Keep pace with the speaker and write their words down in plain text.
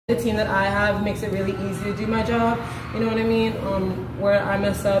The team that I have makes it really easy to do my job, you know what I mean? Where I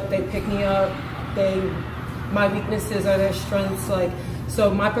mess up, they pick me up. My weaknesses are their strengths.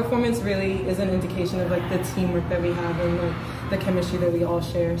 So my performance really is an indication of like the teamwork that we have and like the chemistry that we all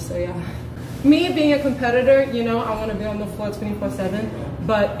share. So yeah. Me being a competitor, you know, I want to be on the floor 24/7,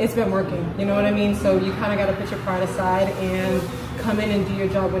 but it's been working, you know what I mean? So you kind of got to put your pride aside and come in and do your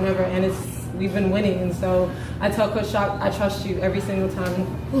job whenever, and we've been winning. And so I tell Coach Shaq, I trust you every single time.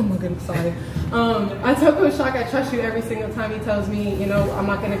 Oh my goodness, sorry. I tell Coach Shaq, I trust you every single time he tells me, you know, I'm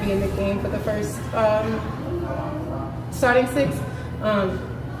not going to be in the game for the first starting 6.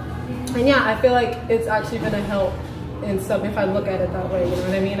 And yeah, I feel like it's actually been a help in some, if I look at it that way, you know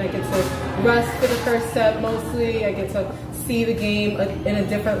what I mean? I get to rest for the first set mostly. I get to see the game in a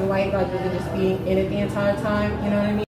different light rather than just being in it the entire time, you know what I mean?